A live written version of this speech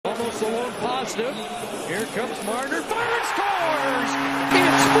feeling positive. Here comes Marner. Fire and scores!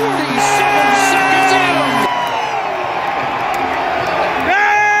 It's 47 seconds in.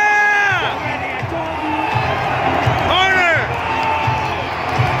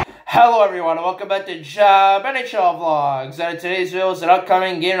 Hello everyone, and welcome back to Job NHL Vlogs. And today's video is an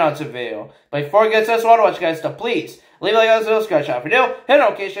upcoming game announcement video. But before we get to this, I want to want you guys to please leave a like on this video, scratch out if you do, hit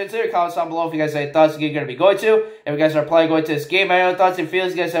notifications, leave your comments down below if you guys have any thoughts the game you're going to be going to. If you guys are planning going to this game, any other thoughts and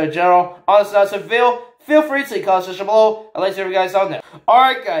feelings you guys have in general on this announcement video, feel free to leave comments section below. I'd like to hear you guys down there.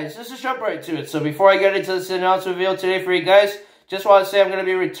 Alright guys, let's just jump right to it. So before I get into this announcement video today for you guys, just want to say I'm going to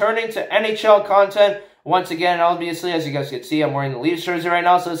be returning to NHL content once again. Obviously, as you guys can see, I'm wearing the Leafs jersey right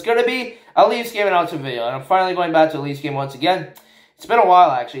now, so it's going to be a Leafs game announcement video, and I'm finally going back to the Leafs game once again. It's been a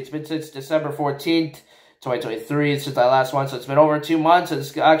while, actually. It's been since December 14th, 2023, since I last won, so it's been over 2 months.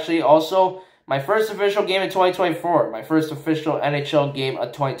 It's actually also my first official game in 2024, my first official NHL game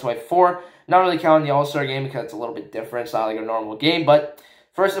of 2024. Not really counting the All-Star game because it's a little bit different. It's not like a normal game, but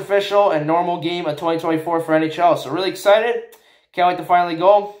first official and normal game of 2024 for NHL, so really excited. Can't wait to finally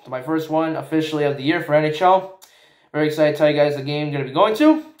go to my first one officially of the year for NHL. Very excited to tell you guys the game I'm going to be going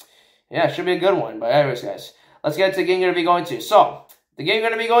to. Yeah, it should be a good one. But anyways, guys, let's get to the game I'm going to be going to. So, the game I'm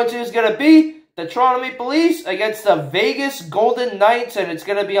going to be going to is going to be the Toronto Maple Leafs against the Vegas Golden Knights. And it's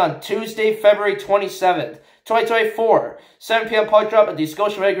going to be on Tuesday, February 27th, 2024. 7 p.m. puck drop at the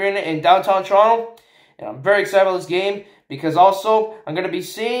Scotiabank Arena in downtown Toronto. And I'm very excited about this game because also I'm going to be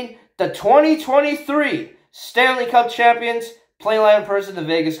seeing the 2023 Stanley Cup champions playing live in person, the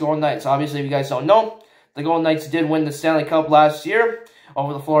Vegas Golden Knights. Obviously, if you guys don't know, the Golden Knights did win the Stanley Cup last year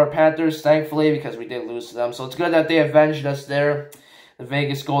over the Florida Panthers, thankfully, because we did lose to them. So it's good that they avenged us there. The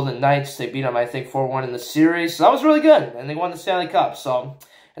Vegas Golden Knights, they beat them, I think, 4-1 in the series. So that was really good, and they won the Stanley Cup.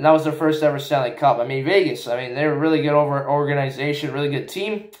 And that was their first ever Stanley Cup. I mean, Vegas, they're a really good organization, really good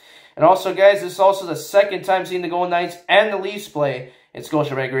team. And also, guys, this is also the second time seeing the Golden Knights and the Leafs play in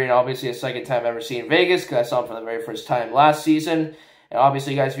Scotiabank Arena. Obviously, a second time ever seeing Vegas because I saw them for the very first time last season. And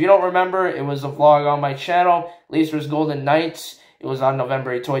obviously, guys, if you don't remember, it was a vlog on my channel, Leafs vs. Golden Knights. It was on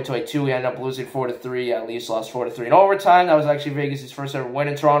November 2022. We ended up losing 4-3. Yeah, Leafs lost 4-3 in overtime. That was actually Vegas' first ever win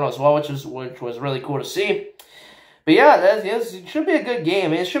in Toronto as well, which was really cool to see. But yeah, it should be a good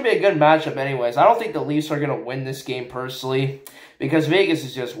game. It should be a good matchup anyways. I don't think the Leafs are going to win this game personally because Vegas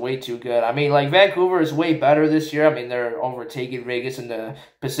is just way too good. I mean, like, Vancouver is way better this year. I mean, they're overtaking Vegas in the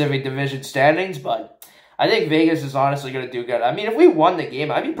Pacific Division standings, but I think Vegas is honestly going to do good. I mean, if we won the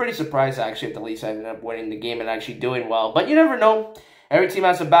game, I'd be pretty surprised, actually, if the Leafs ended up winning the game and actually doing well. But you never know. Every team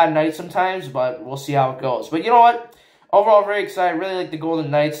has a bad night sometimes, but we'll see how it goes. But you know what? Overall, very excited. Really like the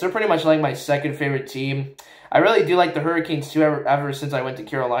Golden Knights. They're pretty much like my second favorite team. I really do like the Hurricanes, too, ever since I went to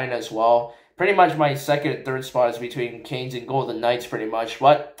Carolina as well. Pretty much my second and third spot is between Canes and Golden Knights, pretty much.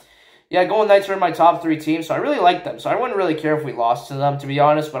 But yeah, Golden Knights are in my top 3 teams, so I really like them. So I wouldn't really care if we lost to them, to be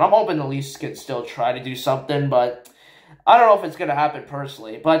honest. But I'm hoping the Leafs can still try to do something. But I don't know if it's going to happen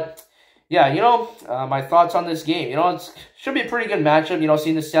personally. But yeah, you know, my thoughts on this game. You know, it should be a pretty good matchup. You know,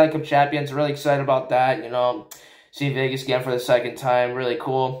 seeing the Stanley Cup champions, really excited about that. You know, seeing Vegas again for the second time, really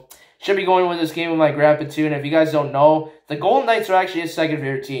cool. Should be going with this game with my grandpa too. And if you guys don't know, the Golden Knights are actually his second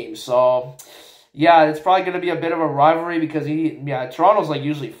favorite team. So yeah, it's probably going to be a bit of a rivalry because Toronto's like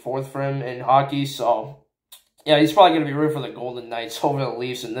usually 4th for him in hockey. So yeah, he's probably going to be rooting for the Golden Knights over the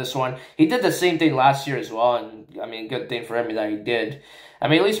Leafs in this one. He did the same thing last year as well. And I mean, good thing for him that he did. I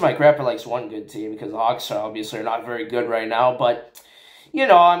mean, at least my grandpa likes one good team because the Hawks are obviously not very good right now. But, you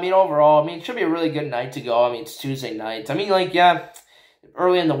know, I mean, overall, I mean, it should be a really good night to go. I mean, it's Tuesday night. I mean, like, yeah,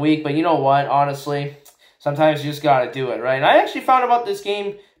 early in the week. But you know what? Honestly, sometimes you just got to do it, right? And I actually found about this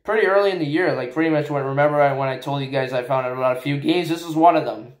game pretty early in the year. Like, pretty much when I told you guys I found out about a few games, this was one of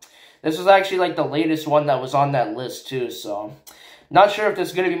them. This was actually, like, the latest one that was on that list, too. So, not sure if this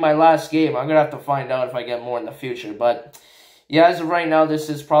is going to be my last game. I'm going to have to find out if I get more in the future. But yeah, as of right now, this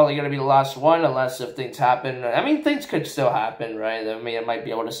is probably going to be the last one, unless if things happen. I mean, things could still happen, right? I mean, it might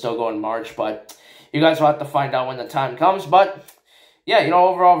be able to still go in March, but you guys will have to find out when the time comes. But yeah, you know,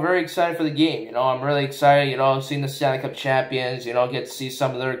 overall, very excited for the game. You know, I'm really excited, you know, seeing the Stanley Cup champions, you know, get to see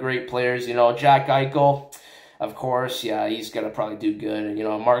some of their great players. You know, Jack Eichel, of course, yeah, he's going to probably do good. And, you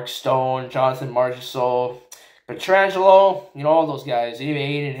know, Mark Stone, Jonathan Marchessault, Pietrangelo, you know, all those guys, even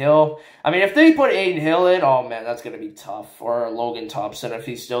Aiden Hill. I mean, if they put Aiden Hill in, oh, man, that's going to be tough. Or Logan Thompson if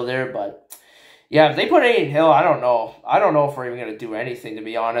he's still there. But, yeah, if they put Aiden Hill, I don't know. I don't know if we're even going to do anything, to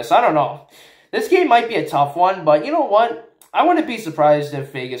be honest. I don't know. This game might be a tough one, but you know what? I wouldn't be surprised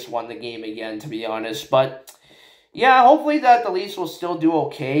if Vegas won the game again, to be honest. But, yeah, hopefully that the Leafs will still do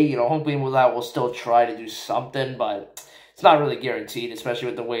okay. You know, hopefully that we'll still try to do something. But it's not really guaranteed, especially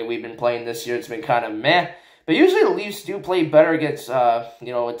with the way we've been playing this year. It's been kind of meh. But usually the Leafs do play better against,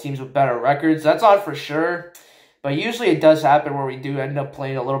 teams with better records. That's not for sure. But usually it does happen where we do end up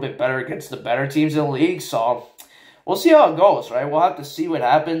playing a little bit better against the better teams in the league. So we'll see how it goes, right? We'll have to see what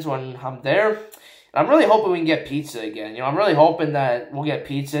happens when I'm there. I'm really hoping we can get pizza again. I'm really hoping that we'll get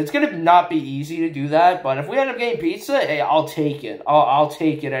pizza. It's going to not be easy to do that. But if we end up getting pizza, hey, I'll take it. I'll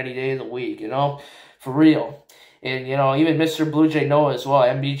take it any day of the week, for real. And, even Mr. Blue Jay Noah as well,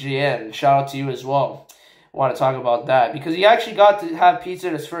 MBGN. Shout out to you as well. Want to talk about that because he actually got to have pizza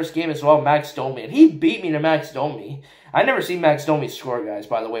in his first game as well, Max Domi, and he beat me to Max Domi. I never seen Max Domi score, guys,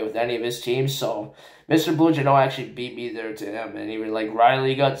 by the way, with any of his teams. So Mr. Blue Jay actually beat me there to him, and even like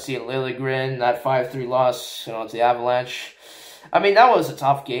Riley got to see Liljegren, that 5-3 loss, to the Avalanche. I mean, that was a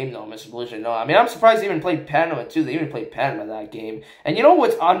tough game though, Mr. Blue Jay. I mean, I'm surprised they even played Panama too. They even played Panama that game. And you know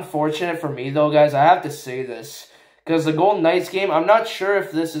what's unfortunate for me though, guys? I have to say this. Because the Golden Knights game, I'm not sure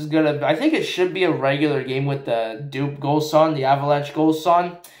if this is going to... I think it should be a regular game with the Dupe goals on, the Avalanche goals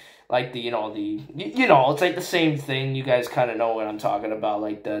on. Like it's like the same thing. You guys kind of know what I'm talking about.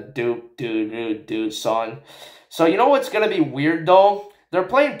 Like the Dupe son. So you know what's going to be weird though? They're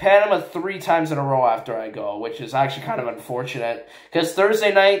playing Panama 3 times in a row after I go, which is actually kind of unfortunate. Because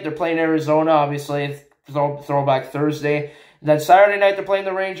Thursday night, they're playing Arizona, obviously. Throwback Thursday. Then Saturday night, they're playing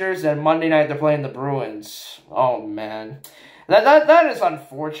the Rangers. Then Monday night, they're playing the Bruins. Oh, man. That is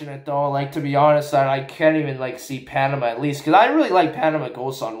unfortunate, though. Like, to be honest, that I can't even, see Panama at least. Because I really like Panama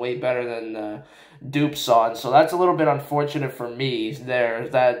Goson way better than Dupe son. So that's a little bit unfortunate for me there.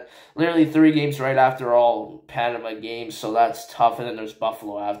 That literally 3 games right after all Panama games. So that's tough. And then there's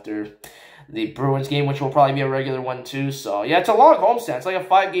Buffalo after the Bruins game, which will probably be a regular one, too. So, yeah, it's a long homestand. It's like a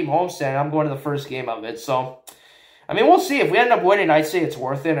 5-game homestand. I'm going to the first game of it. So, I mean, we'll see. If we end up winning, I'd say it's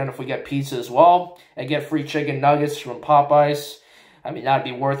worth it. And if we get pizza as well and get free chicken nuggets from Popeyes, I mean, that'd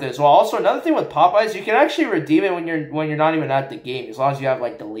be worth it as well. Also, another thing with Popeyes, you can actually redeem it when you're not even at the game, as long as you have,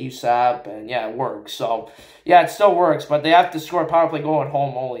 the Leafs app, and, yeah, it works. So, yeah, it still works, but they have to score a power play going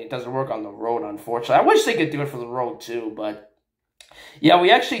home only. It doesn't work on the road, unfortunately. I wish they could do it for the road, too, but... yeah, we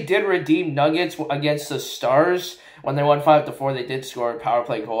actually did redeem nuggets against the Stars. When they won 5-4, they did score a power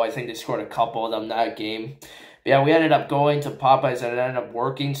play goal. I think they scored a couple of them that game. Yeah, we ended up going to Popeyes and it ended up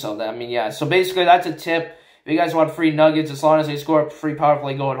working. So, So, basically, that's a tip. If you guys want free nuggets, as long as they score a free power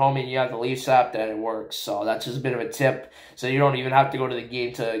play going home and you have the Leafs app, then it works. So, that's just a bit of a tip. So, you don't even have to go to the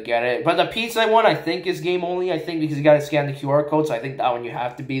game to get it. But the pizza one, I think, is game only. I think because you got to scan the QR code. So, I think that one you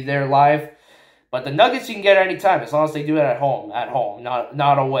have to be there live. But the nuggets you can get anytime, as long as they do it at home,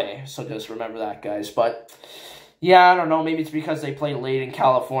 not away. So, just remember that, guys. But... yeah, I don't know. Maybe it's because they play late in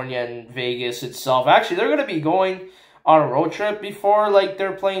California and Vegas itself. Actually, they're going to be going on a road trip before,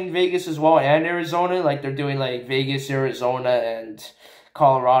 they're playing Vegas as well and Arizona. They're doing, Vegas, Arizona, and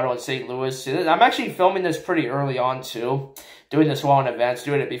Colorado and St. Louis. I'm actually filming this pretty early on, too. Doing this well in advance.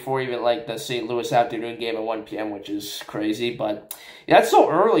 Doing it before even, the St. Louis afternoon game at 1 p.m., which is crazy. But, yeah, that's so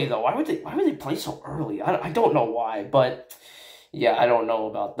early, though. Why would they play so early? I don't know why, but, yeah, I don't know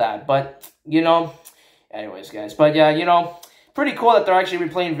about that. But, anyways, guys. But, yeah, pretty cool that they're actually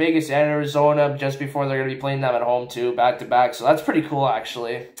playing Vegas and Arizona just before they're going to be playing them at home, too, back-to-back. So, that's pretty cool,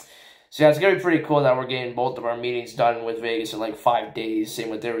 actually. So, yeah, it's going to be pretty cool that we're getting both of our meetings done with Vegas in, 5 days. Same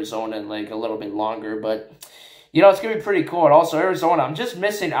with Arizona in, a little bit longer. But, it's going to be pretty cool. And also, Arizona, I'm just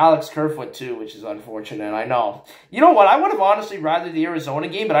missing Alex Kerfoot, too, which is unfortunate. I know. You know what? I would have honestly rather the Arizona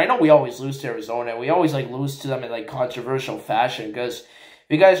game, but I know we always lose to Arizona. We always, lose to them in, controversial fashion because...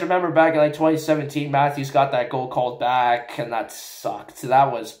 if you guys remember back in 2017, Matthews got that goal called back, and that sucked. That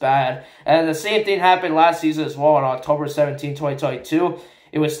was bad. And the same thing happened last season as well on October 17, 2022.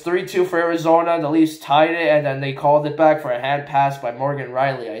 It was 3-2 for Arizona. The Leafs tied it, and then they called it back for a hand pass by Morgan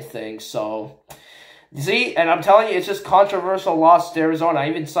Riley, I think. So, see, and I'm telling you, it's just controversial loss to Arizona. I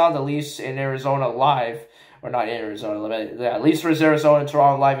even saw the Leafs in Arizona live. Or not in Arizona. Yeah, Leafs versus Arizona in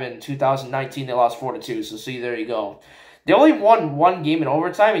Toronto live in 2019. They lost 4-2. So, see, there you go. They only won 1 game in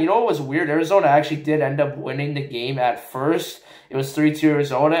overtime. And you know what was weird? Arizona actually did end up winning the game at first. It was 3-2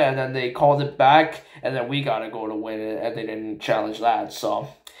 Arizona, and then they called it back, and then we got to go to win it, and they didn't challenge that. So,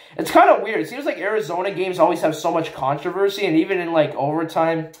 it's kind of weird. It seems like Arizona games always have so much controversy, and even in,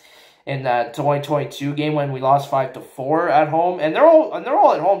 overtime in that 2022 game when we lost 5-4 at home. And they're all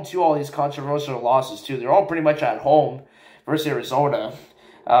at home, too, all these controversial losses, too. They're all pretty much at home versus Arizona.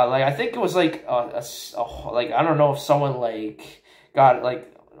 I think it was, I don't know if someone, got,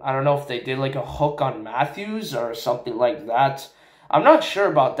 I don't know if they did, a hook on Matthews or something like that. I'm not sure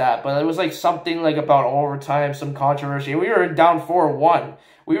about that, but it was, something, about overtime, some controversy. We were down 4-1.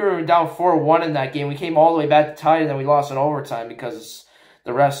 we were down 4-1 in that game. We came all the way back to tie, and then we lost in overtime because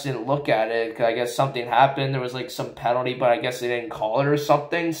the refs didn't look at it. Cause I guess something happened. There was like some penalty, but I guess they didn't call it or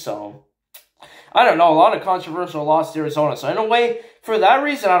something. So I don't know. A lot of controversial loss to Arizona. So in a way, for that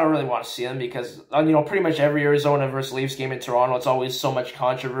reason, I don't really want to see them because, you know, pretty much every Arizona versus Leafs game in Toronto, it's always so much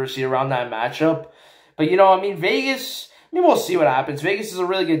controversy around that matchup. But, you know, I mean, Vegas, I mean, we'll see what happens. Vegas is a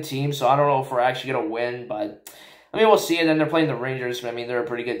really good team, so I don't know if we're actually going to win, but I mean, we'll see. And then they're playing the Rangers. I mean, they're a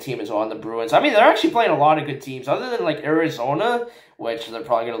pretty good team as well, and the Bruins. I mean, they're actually playing a lot of good teams, other than, like, Arizona, which they're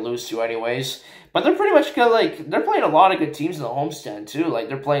probably going to lose to anyways. But they're pretty much good, like, they're playing a lot of good teams in the homestand, too. Like,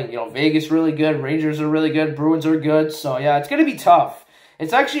 they're playing, you know, Vegas really good, Rangers are really good, Bruins are good. So, yeah, it's going to be tough.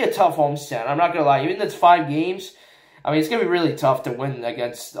 It's actually a tough homestand. I'm not going to lie. Even though it's 5 games, I mean, it's going to be really tough to win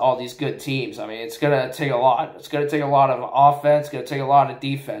against all these good teams. I mean, it's going to take a lot. It's going to take a lot of offense. It's going to take a lot of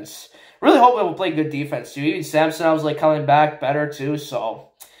defense. Really hoping we'll play good defense, too. Even Samson, I was, like, coming back better, too.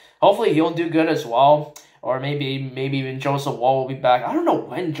 So, hopefully he'll do good as well. Or maybe even Joseph Wall will be back. I don't know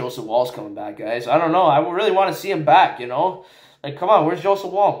when Joseph Wall's coming back, guys. I don't know. I really want to see him back, you know? Like, come on, where's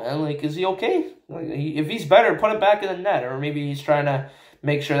Joseph Wall, man? Like, is he okay? Like, if he's better, put him back in the net. Or maybe he's trying to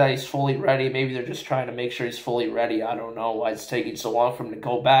make sure that he's fully ready. Maybe they're just trying to make sure he's fully ready. I don't know why it's taking so long for him to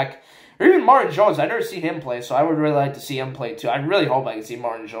go back. Or even Martin Jones. I've never seen him play, so I would really like to see him play, too. I really hope I can see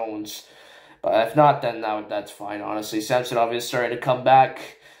Martin Jones. But if not, then that's fine, honestly. Samsonov is starting to come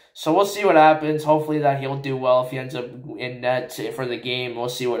back. So we'll see what happens. Hopefully that he'll do well if he ends up in net for the game. We'll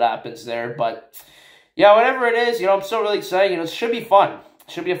see what happens there. But, yeah, whatever it is, you know, I'm still really excited. You know, it should be fun.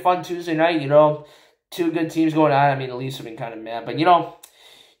 It should be a fun Tuesday night, you know. 2 good teams going at it. I mean, the Leafs have been kind of mad. But, you know,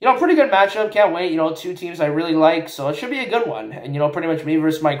 pretty good matchup. Can't wait. You know, 2 teams I really like. So it should be a good one. And, you know, pretty much me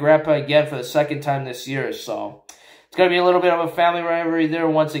versus my grandpa again for the 2nd time this year. So it's going to be a little bit of a family rivalry there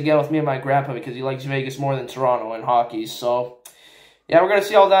once again with me and my grandpa because he likes Vegas more than Toronto in hockey. So yeah, we're going to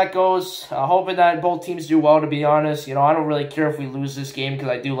see how that goes. Hoping that both teams do well, to be honest. You know, I don't really care if we lose this game because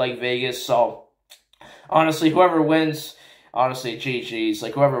I do like Vegas. So, honestly, whoever wins, honestly, GG's.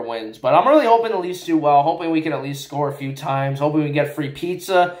 Like, whoever wins. But I'm really hoping the Leafs do well. Hoping we can at least score a few times. Hoping we get free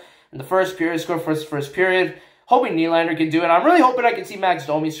pizza in the first period. Score first period. Hoping Nylander can do it. I'm really hoping I can see Max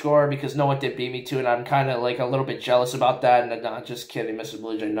Domi score because no one did beat me to it. I'm kind of like a little bit jealous about that. And not just kidding, Mr.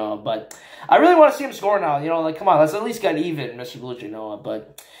 Blue Jay Noah. But I really want to see him score now. You know, like, come on, let's at least get even, Mr. Blue Jay Noah.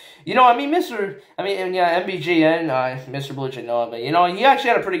 But, you know, MBG and Mr. Blue Jay Noah. But, you know, he actually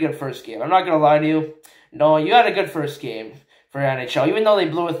had a pretty good first game. I'm not going to lie to you. No, you had a good first game for NHL. Even though they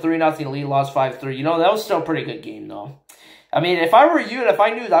blew a 3-0 lead, lost 5-3. You know, that was still a pretty good game, though. I mean, if I were you and if I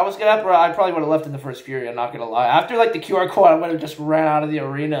knew that was going to happen, I probably would have left in the first period, I'm not going to lie. After, like, the QR code, I would have just ran out of the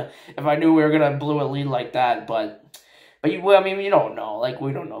arena if I knew we were going to blow a lead like that. But you, I mean, you don't know. Like,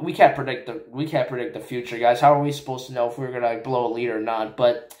 we don't know. We can't predict the future, guys. How are we supposed to know if we were going to blow a lead or not?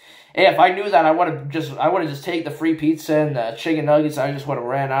 But hey, if I knew that, I would have just taken the free pizza and the chicken nuggets. I just would have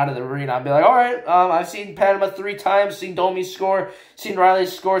ran out of the arena. I'd be like, all right, I've seen Panama 3 times, seen Domi score, seen Riley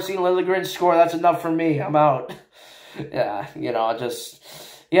score, seen Liljegren score. That's enough for me. I'm out. Yeah, you know, it's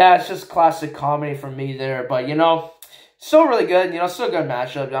just classic comedy from me there. But, you know, still really good. You know, still a good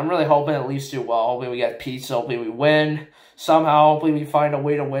matchup. I'm really hoping at least do well. Hoping we get pizza. Hoping we win somehow. Hopefully we find a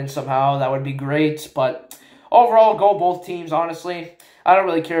way to win somehow. That would be great. But overall, go both teams, honestly. I don't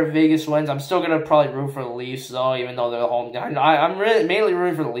really care if Vegas wins. I'm still going to probably root for the Leafs, though, even though they're the home. I'm really mainly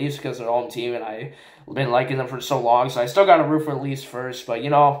rooting for the Leafs because they're the home team, and I've been liking them for so long. So I still got to root for the Leafs first. But,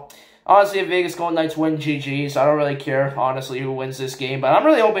 you know, honestly, if Vegas Golden Knights win, GG. So I don't really care, honestly, who wins this game. But I'm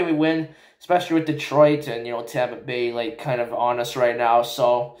really hoping we win, especially with Detroit and, you know, Tampa Bay, like, kind of on us right now.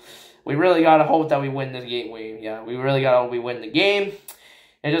 So we really got to hope that we win the game. We really got to hope we win the game.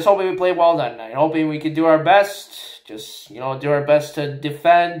 And just hoping we play well that night. Hoping we can do our best. Just, you know, do our best to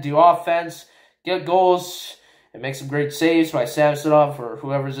defend, do offense, get goals, and make some great saves by Samsonov or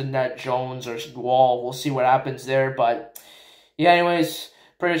whoever's in net, Jones or Wall. We'll see what happens there. But, yeah, anyways,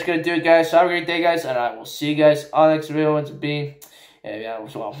 pretty much going to do it, guys. So have a great day, guys, and I will see you guys on the next video. If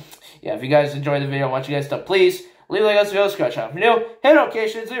you guys enjoyed the video, I want you guys to please leave a like on this video, subscribe channel if you're new, hit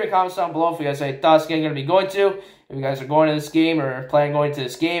notifications, leave your comments down below if you guys have any thoughts you're going to be going to. If you guys are going to this game or planning on going to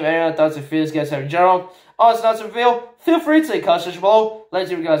this game, any other thoughts and feelings you guys have in general, on this announcement video, feel free to leave comments section below. Let us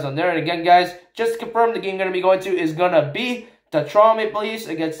see you guys on there. And again, guys, just to confirm, the game going to be going to is going to be the Toronto Maple Leafs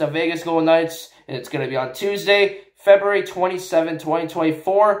against the Vegas Golden Knights. And it's going to be on Tuesday, February 27,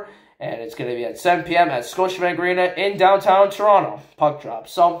 2024. And it's going to be at 7 p.m. at Scotiabank Arena in downtown Toronto. Puck drop.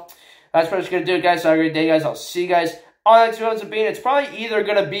 So that's pretty much going to do it, guys. So have a great day, guys. I'll see you guys on the next video. It's probably either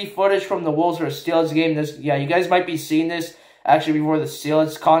going to be footage from the Wolves or Steelers game. You guys might be seeing this actually before the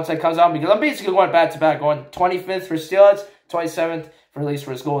Steelers content comes out, because I'm basically going back-to-back, going 25th for Steelers, 27th for release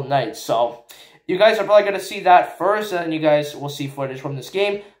for his Golden Knights. So you guys are probably going to see that first, and then you guys will see footage from this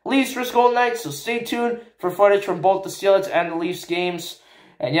game. Leafs versus Golden Knights, so stay tuned for footage from both the Steelers and the Leafs games.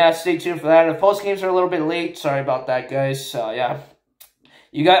 And yeah, stay tuned for that. The post games are a little bit late. Sorry about that, guys. Yeah.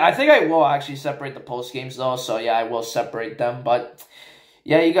 You guys, I think I will actually separate the post games though. So yeah, I will separate them. But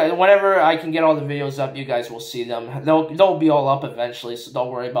yeah, you guys, whenever I can get all the videos up, you guys will see them. They'll be all up eventually, so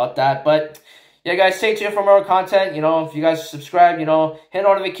don't worry about that. But yeah, guys, stay tuned for more content. You know, if you guys subscribe, you know, hit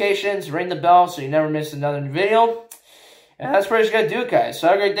notifications, ring the bell so you never miss another video. And that's pretty much gonna do it, guys. So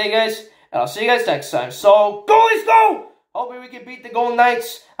have a great day, guys, and I'll see you guys next time. So go, let's go! Hopefully we can beat the Golden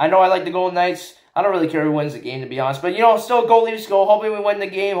Knights. I know I like the Golden Knights. I don't really care who wins the game, to be honest. But, you know, still go Leafs go. Hopefully we win the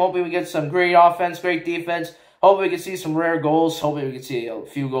game. Hopefully we get some great offense, great defense. Hopefully we can see some rare goals. Hopefully we can see a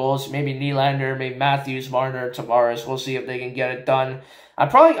few goals. Maybe Nylander, maybe Matthews, Marner, Tavares. We'll see if they can get it done.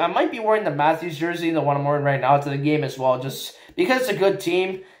 I might be wearing the Matthews jersey, the one I'm wearing right now, to the game as well. Just because it's a good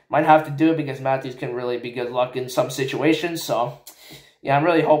team. Might have to do it because Matthews can really be good luck in some situations. So, yeah, I'm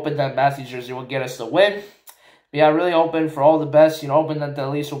really hoping that Matthews jersey will get us the win. Yeah, really hoping for all the best. You know, hoping that the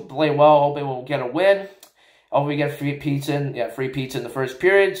Leafs will play well. Hoping we'll get a win. Hoping we get free pizza in the first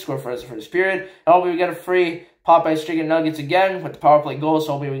period. Score for us the first period. Hoping we get a free Popeye's Chicken Nuggets again with the power play goals.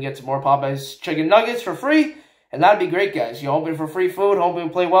 Hoping we get some more Popeye's Chicken Nuggets for free. And that'd be great, guys. You know, hoping for free food. Hoping we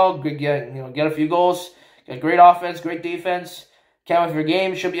play well. Get a few goals. Get great offense, great defense. Can't wait for your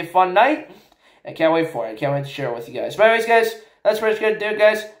game. Should be a fun night. I can't wait for it. I can't wait to share it with you guys. But anyways, guys, that's pretty much going to do it,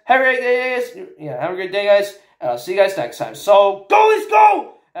 guys. Have a great day, guys. Yeah, have a great day, guys. And I'll see you guys next time. So, go, let's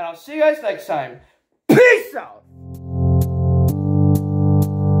go! And I'll see you guys next time. Peace out!